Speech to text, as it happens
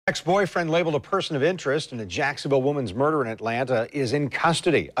Ex-boyfriend labeled a person of interest in a Jacksonville woman's murder in Atlanta is in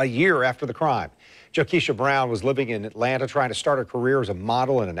custody a year after the crime. Jokisha Brown was living in Atlanta trying to start a career as a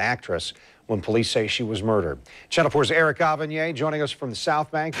model and an actress when police say she was murdered. Channel 4's Eric Avanier joining us from the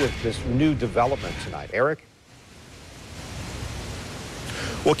South Bank with this new development tonight. Eric?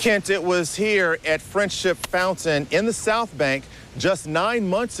 Well, Kent, it was here at Friendship Fountain in the South Bank just 9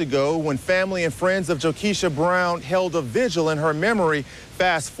 months ago when family and friends of Jokisha Brown held a vigil in her memory.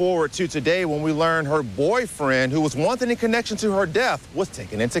 Fast forward to today when we learned her boyfriend, who was wanted in connection to her death, was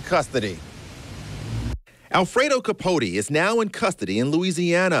taken into custody. Alfredo Capote is now in custody in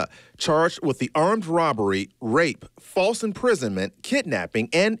Louisiana, charged with the armed robbery, rape, false imprisonment, kidnapping,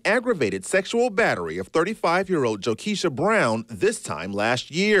 and aggravated sexual battery of 35-year-old Jokisha Brown this time last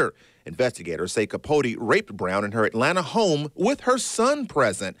year. Investigators say Capote raped Brown in her Atlanta home with her son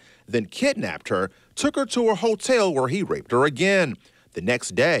present, then kidnapped her, took her to a hotel where he raped her again. The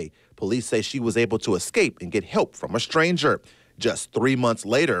next day, police say she was able to escape and get help from a stranger. Just 3 months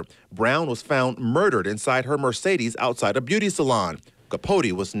later, Brown was found murdered inside her Mercedes outside a beauty salon.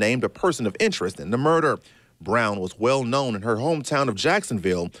 Capote was named a person of interest in the murder. Brown was well known in her hometown of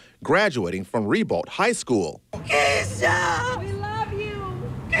Jacksonville, graduating from Ribault High School. Keisha! We love you!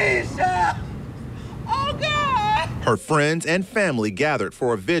 Keisha! Oh, God! Her friends and family gathered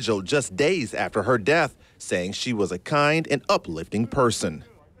for a vigil just days after her death, saying she was a kind and uplifting person.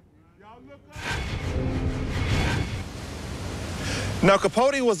 Now,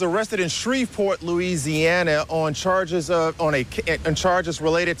 Capote was arrested in Shreveport, Louisiana, on charges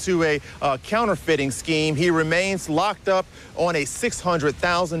related to a counterfeiting scheme. He remains locked up on a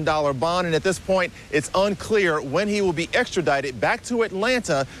 $600,000 bond, and at this point, it's unclear when he will be extradited back to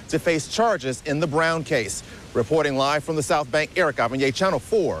Atlanta to face charges in the Brown case. Reporting live from the South Bank, Eric Avanier, Channel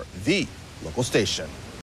 4, the local station.